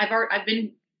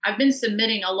 I've been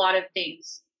submitting a lot of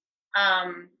things.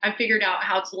 I figured out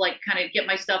how to kind of get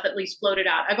my stuff at least floated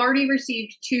out. I've already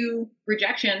received 2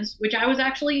 rejections, which I was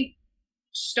actually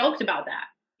stoked about that.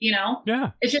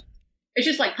 Yeah. It's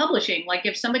just like publishing. Like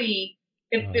if somebody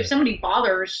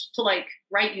bothers to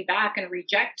write you back and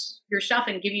reject your stuff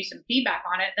and give you some feedback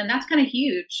on it, then that's kind of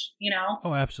huge,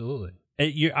 Oh, absolutely.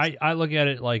 I look at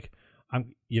it like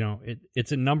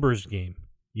it's a numbers game.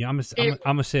 Yeah,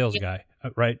 I'm a sales guy,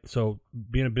 right? So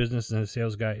being a business and a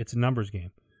sales guy, it's a numbers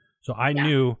game. So I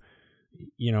knew,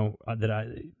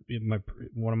 that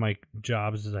one of my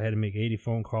jobs is I had to make 80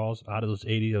 phone calls. Out of those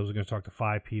 80, I was going to talk to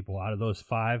 5 people. Out of those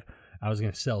 5, I was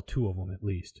going to sell 2 of them at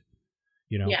least.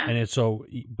 Yeah. And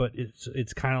but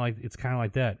it's kind of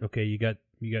like that. Okay, you got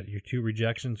your 2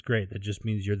 rejections. Great. That just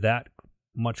means you're that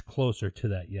much closer to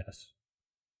that yes.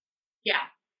 Yeah.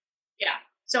 Yeah.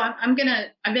 So I've been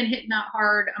hitting that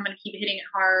hard. I'm going to keep hitting it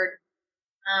hard.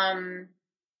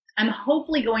 I'm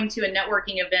hopefully going to a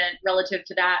networking event relative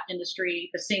to that industry,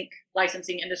 the sync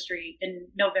licensing industry, in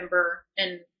November.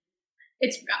 And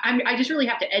I just really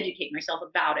have to educate myself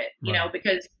about it,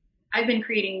 because I've been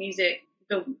creating music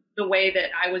the way that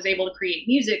I was able to create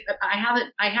music. I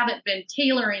haven't been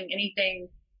tailoring anything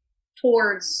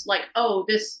towards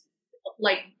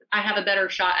I have a better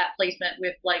shot at placement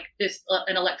with this,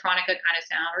 an electronica kind of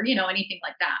sound or, anything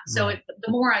like that. So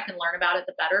the more I can learn about it,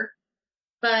 the better.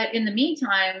 But in the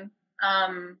meantime,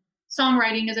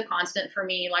 songwriting is a constant for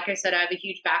me. Like I said, I have a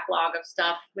huge backlog of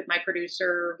stuff with my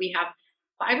producer. We have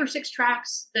 5 or 6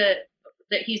 tracks that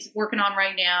he's working on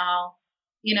right now,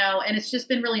 and it's just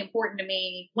been really important to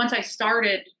me. Once I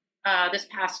started this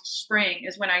past spring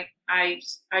is when I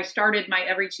started my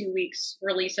every 2 weeks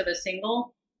release of a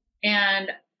single.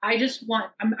 And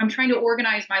I'm trying to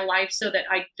organize my life so that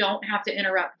I don't have to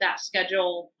interrupt that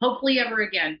schedule, hopefully ever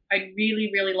again. I'd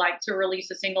really, really like to release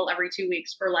a single every 2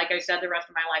 weeks for, like I said, the rest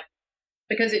of my life,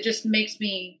 because it just makes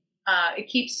me, it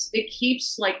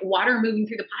keeps like water moving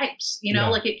through the pipes,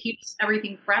 like it keeps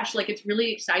everything fresh. Like it's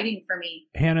really exciting for me.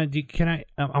 Hannah,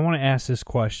 I want to ask this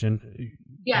question.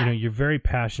 Yeah. You're very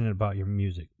passionate about your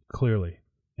music, clearly.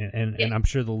 And I'm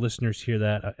sure the listeners hear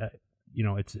that.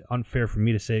 It's unfair for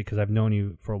me to say it because I've known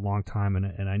you for a long time,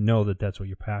 and I know that that's what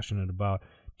you're passionate about.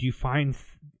 Do you find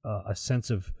a sense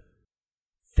of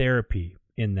therapy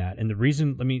in that. And the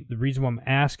reason why I'm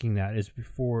asking that is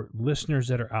for listeners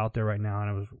that are out there right now, and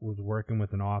I was working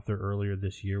with an author earlier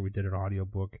this year. We did an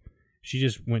audiobook. She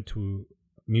just went to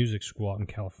music school out in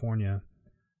California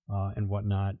and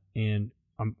whatnot. And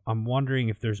I'm wondering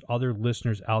if there's other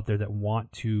listeners out there that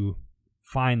want to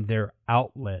find their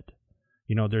outlet.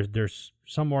 You know, there's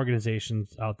some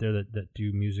organizations out there that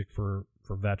do music for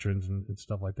veterans and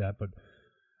stuff like that, but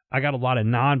I got a lot of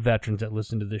non-veterans that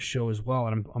listen to this show as well,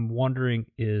 and I'm wondering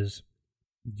do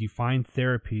you find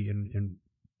therapy in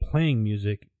playing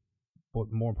music,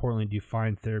 but more importantly, do you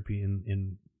find therapy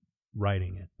in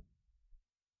writing it?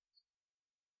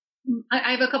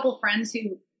 I have a couple friends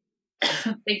who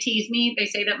they tease me. They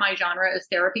say that my genre is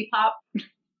therapy pop.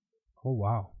 Oh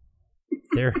wow,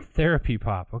 therapy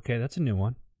pop. Okay, that's a new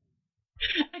one.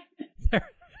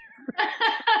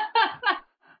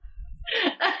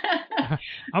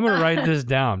 I'm gonna write this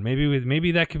down.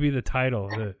 Maybe that could be the title,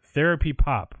 the therapy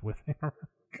pop with.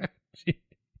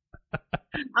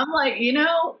 I'm like,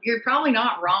 you're probably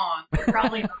not wrong. You're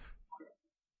probably not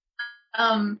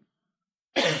wrong.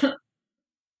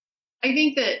 I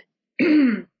think it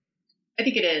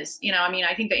is.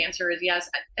 I think the answer is yes.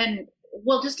 And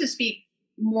well, just to speak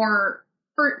more,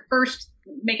 first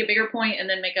make a bigger point and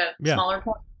then make a smaller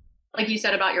point. Like you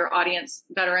said about your audience,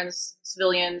 veterans,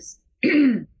 civilians,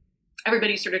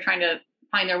 everybody's sort of trying to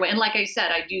find their way. And like I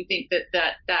said, I do think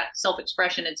that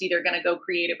self-expression, it's either going to go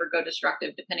creative or go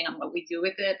destructive, depending on what we do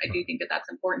with it. I do think that that's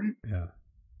important. Yeah.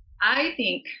 I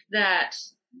think that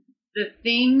the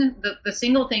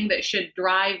single thing that should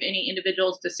drive any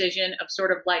individual's decision of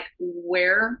sort of like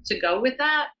where to go with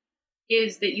that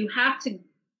is that you have to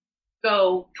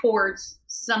go towards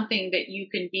something that you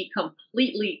can be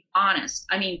completely honest.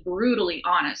 I mean, brutally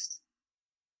honest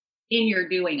in your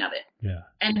doing of it. Yeah.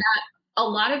 And that a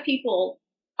lot of people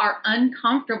are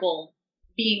uncomfortable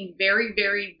being very,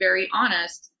 very, very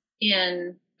honest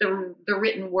in the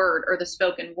written word or the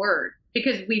spoken word,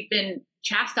 because we've been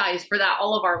chastised for that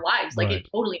all of our lives. Like, it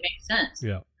totally makes sense.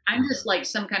 Yeah. I'm just like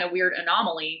some kind of weird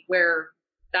anomaly where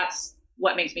that's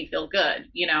what makes me feel good,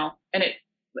 and it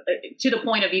to the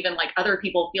point of even like other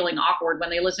people feeling awkward when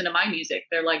they listen to my music.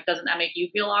 They're like, doesn't that make you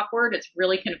feel awkward? It's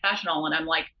really confessional. And I'm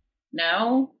like,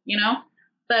 no,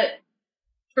 but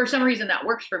for some reason that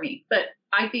works for me. But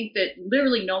I think that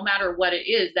literally no matter what it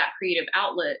is, that creative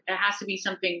outlet, it has to be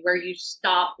something where you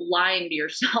stop lying to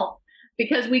yourself,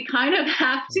 because we kind of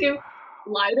have to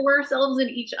lie to ourselves and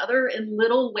each other in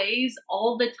little ways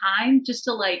all the time, just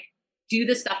to like do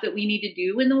the stuff that we need to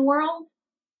do in the world.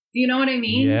 Do you know what I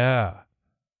mean? Yeah.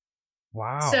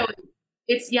 Wow. So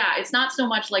it's not so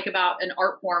much like about an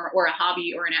art form or a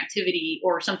hobby or an activity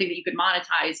or something that you could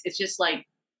monetize. It's just like,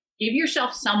 give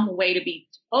yourself some way to be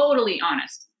totally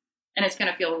honest, and it's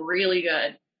going to feel really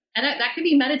good. And that could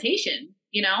be meditation,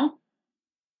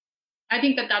 I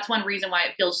think that that's one reason why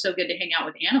it feels so good to hang out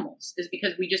with animals, is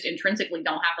because we just intrinsically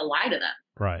don't have to lie to them.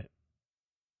 Right.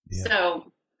 Yeah.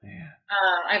 So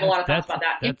I have a lot of thoughts about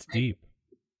that. That's deep.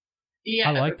 Yeah.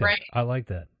 I like that. Right? I like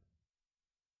that.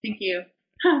 Thank you.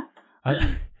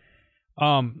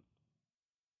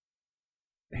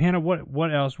 Hannah,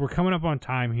 what else? We're coming up on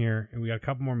time here, and we got a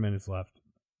couple more minutes left.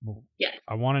 Yes.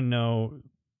 I want to know,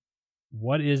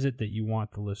 what is it that you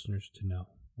want the listeners to know?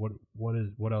 What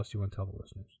else do you want to tell the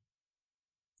listeners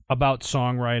about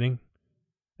songwriting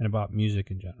and about music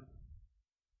in general?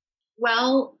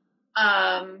 Well,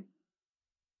 I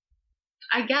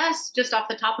guess just off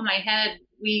the top of my head,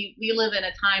 we live in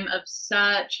a time of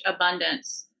such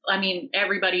abundance. I mean,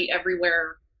 everybody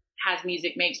everywhere has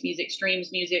music, makes music,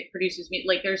 streams music, produces music.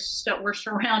 Like, we're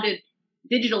surrounded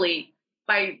digitally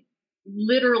by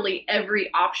literally every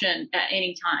option at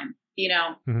any time,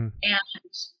 Mm-hmm.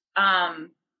 And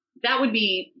that would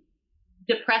be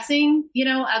depressing,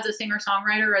 as a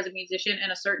singer-songwriter, as a musician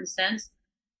in a certain sense.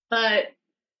 But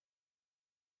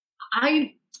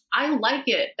I like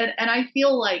it. And I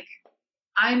feel like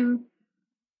I'm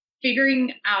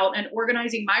figuring out and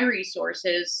organizing my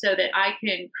resources so that I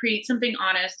can create something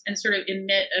honest and sort of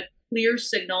emit a clear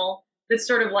signal that's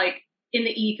sort of like in the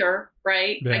ether,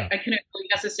 right? Yeah. I couldn't really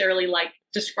necessarily like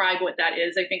describe what that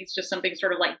is. I think it's just something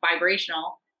sort of like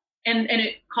vibrational. And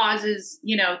it causes,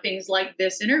 things like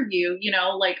this interview,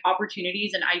 like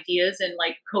opportunities and ideas and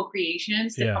like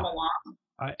co-creations to come along.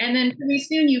 And then pretty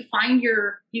soon you find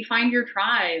your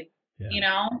tribe,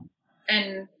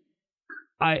 and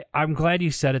I'm glad you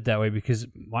said it that way, because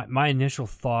my initial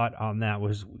thought on that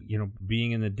was,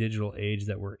 being in the digital age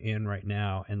that we're in right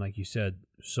now. And like you said,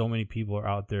 so many people are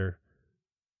out there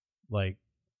like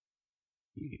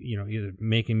either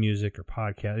making music or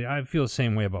podcast. I feel the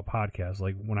same way about podcasts.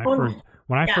 Like when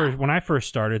I first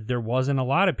started, there wasn't a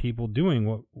lot of people doing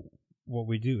what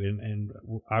we do, and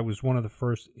I was one of the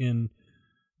first in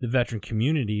the veteran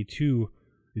community to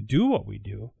do what we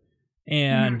do.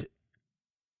 And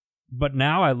but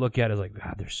now I look at it as like,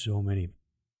 God, there's so many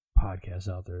podcasts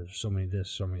out there. There's so many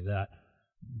this, so many that.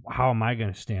 How am I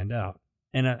going to stand out?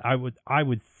 And I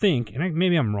would think, and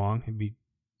maybe I'm wrong. It'd be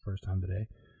first time today,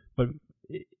 but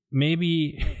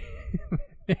maybe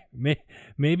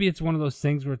maybe it's one of those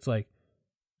things where it's like,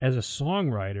 as a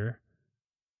songwriter,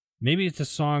 maybe it's a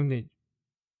song that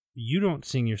you don't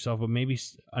sing yourself, but maybe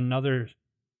another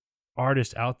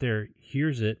artist out there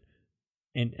hears it,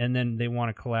 and then they want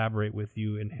to collaborate with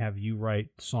you and have you write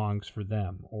songs for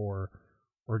them or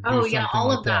do something all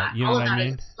like of that. You know what I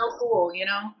mean? Is so cool,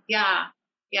 Yeah.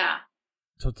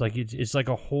 So it's like it's like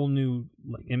a whole new,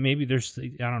 and maybe there's,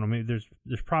 I don't know, maybe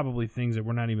there's probably things that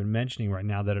we're not even mentioning right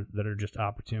now that are just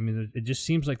opportunity. I mean, it just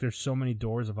seems like there's so many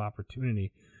doors of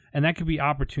opportunity, and that could be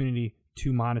opportunity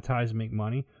to monetize and make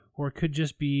money, or it could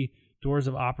just be doors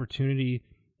of opportunity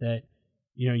that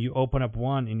you open up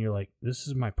one and you're like, this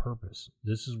is my purpose.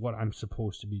 This is what I'm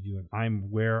supposed to be doing.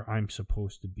 I'm where I'm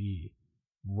supposed to be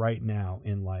right now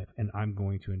in life, and I'm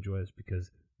going to enjoy this because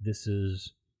this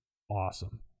is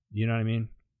awesome. You know what I mean?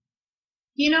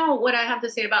 What I have to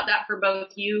say about that for both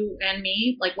you and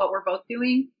me, like what we're both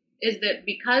doing, is that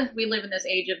because we live in this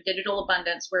age of digital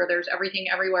abundance where there's everything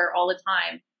everywhere all the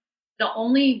time, the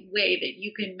only way that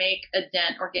you can make a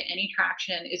dent or get any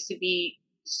traction is to be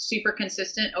super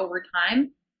consistent over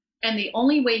time. And the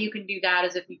only way you can do that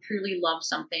is if you truly love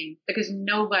something, because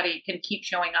nobody can keep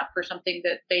showing up for something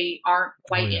that they aren't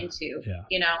quite into.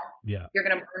 Yeah. You're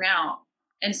going to burn out.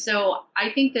 And so I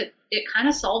think that it kind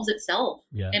of solves itself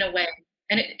in a way.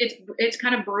 And it's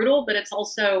kind of brutal, but it's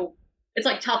also, it's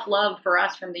like tough love for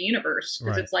us from the universe.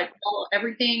 Because it's like, well,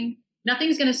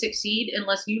 nothing's going to succeed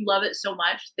unless you love it so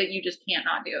much that you just can't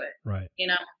not do it. Right.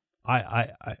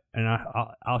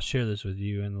 I'll share this with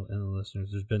you and the listeners.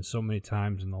 There's been so many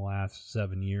times in the last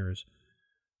 7 years.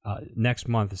 Next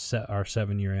month is our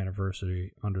 7-year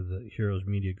anniversary under the Heroes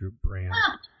Media Group brand.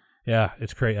 Yeah,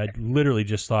 it's great. I literally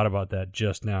just thought about that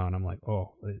just now, and I'm like,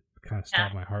 oh, it kind of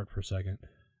stopped my heart for a second.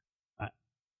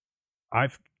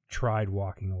 I've tried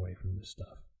walking away from this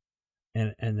stuff,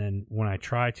 and then when I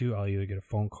try to, I'll either get a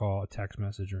phone call, a text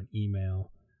message, or an email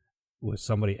with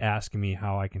somebody asking me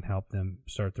how I can help them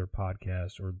start their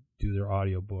podcast or do their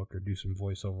audiobook or do some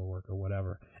voiceover work or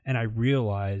whatever. And I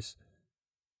realize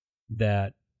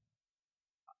that,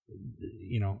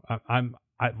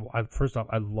 first off,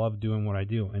 I love doing what I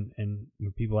do. And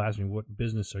when people ask me, what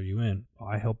business are you in?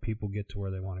 I help people get to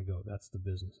where they want to go. That's the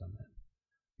business I'm in,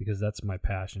 because that's my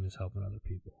passion, is helping other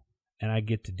people. And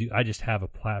I just have a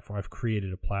platform. I've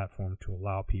created a platform to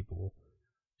allow people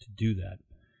to do that.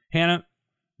 Hannah,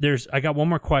 I got one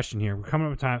more question here. We're coming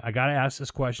up with time. I got to ask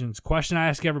this question. It's a question I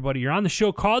ask everybody. You're on the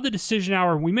show called The Decision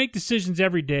Hour. We make decisions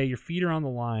every day. Your feet are on the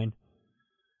line.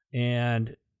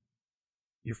 And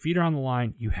your feet are on the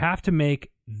line. You have to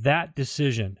make that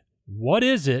decision. What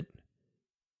is it?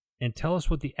 And tell us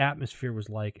what the atmosphere was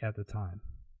like at the time.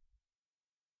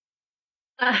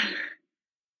 I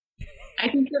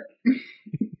think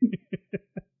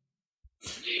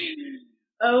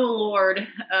oh Lord,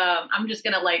 I'm just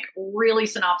gonna really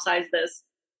synopsize this.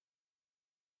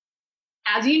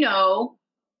 As you know,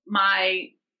 my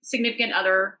significant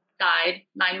other died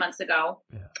 9 months ago,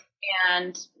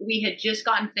 and we had just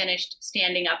gotten finished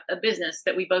standing up a business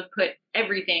that we both put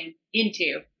everything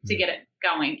into to get it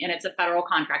going, and it's a federal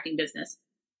contracting business.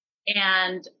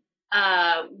 And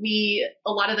a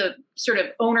lot of the sort of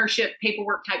ownership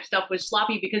paperwork type stuff was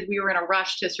sloppy because we were in a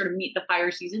rush to sort of meet the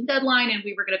fire season deadline, and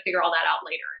we were going to figure all that out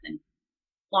later. And then,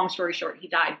 long story short, he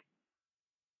died.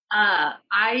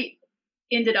 I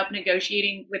ended up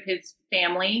negotiating with his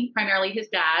family, primarily his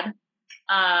dad,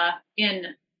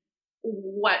 in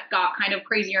what got kind of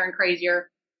crazier and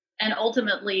crazier. And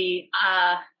ultimately,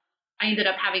 I ended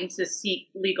up having to seek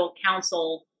legal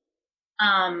counsel,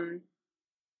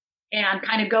 and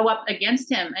kind of go up against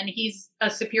him. And he's a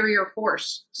superior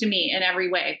force to me in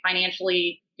every way,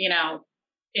 financially, in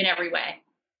every way.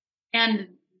 And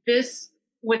this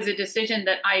was a decision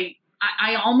that I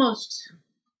almost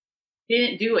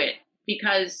didn't do it,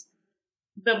 because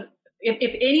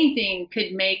if anything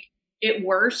could make it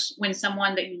worse when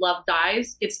someone that you love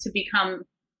dies, it's to become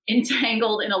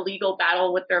entangled in a legal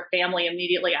battle with their family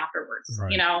immediately afterwards.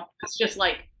 Right. It's just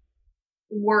like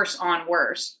worse on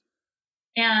worse.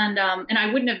 And I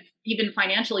wouldn't have even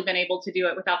financially been able to do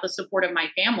it without the support of my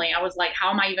family. I was like, how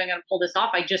am I even going to pull this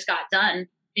off? I just got done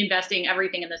investing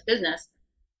everything in this business.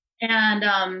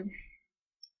 And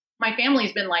my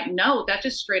family's been like, no, that's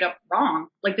just straight up wrong.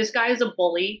 Like, this guy is a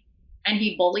bully and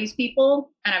he bullies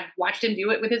people. And I've watched him do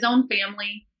it with his own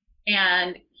family.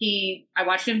 And I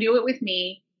watched him do it with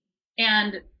me.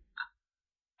 And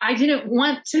I didn't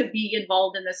want to be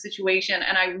involved in this situation.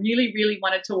 And I really, really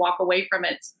wanted to walk away from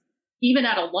it, even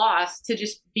at a loss, to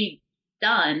just be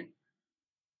done.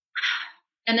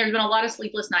 And there's been a lot of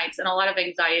sleepless nights and a lot of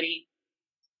anxiety.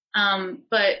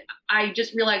 But I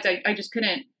just realized I just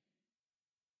couldn't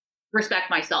respect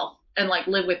myself and like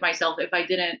live with myself if I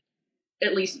didn't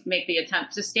at least make the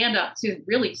attempt to stand up to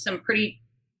really some pretty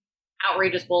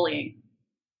outrageous bullying.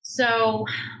 So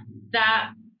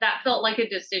that felt like a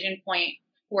decision point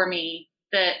for me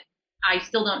that I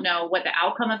still don't know what the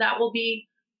outcome of that will be,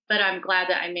 but I'm glad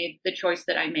that I made the choice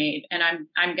that I made, and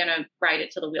I'm going to ride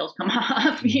it till the wheels come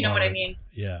off. You know what I mean?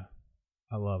 Yeah.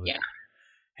 I love it. Yeah.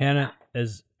 Hannah,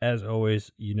 as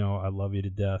always, you know, I love you to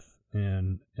death,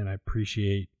 and I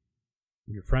appreciate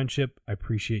your friendship. I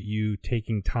appreciate you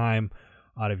taking time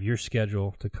out of your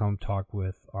schedule to come talk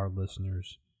with our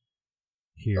listeners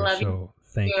here. Love so you.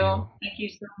 Thank you. Thank you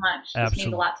so much. This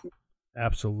means a lot to me.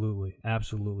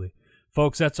 Absolutely.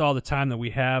 Folks, that's all the time that we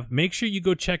have. Make sure you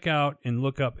go check out and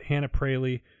look up Hannah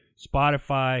Pralle,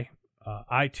 Spotify,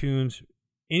 iTunes,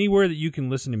 anywhere that you can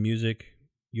listen to music,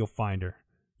 you'll find her.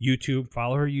 YouTube,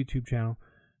 follow her YouTube channel,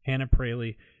 Hannah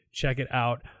Pralle. Check it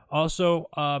out. Also,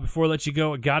 before I let you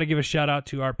go, I got to give a shout out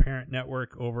to our parent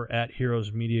network over at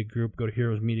Heroes Media Group. Go to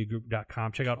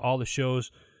heroesmediagroup.com. Check out all the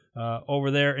shows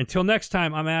over there. Until next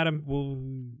time, I'm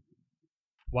Adam.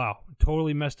 Wow,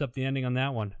 totally messed up the ending on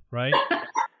that one, right?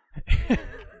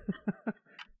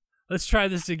 Let's try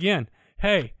this again.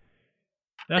 Hey,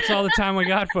 that's all the time we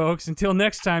got, folks. Until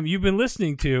next time, you've been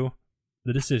listening to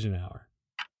The Decision Hour.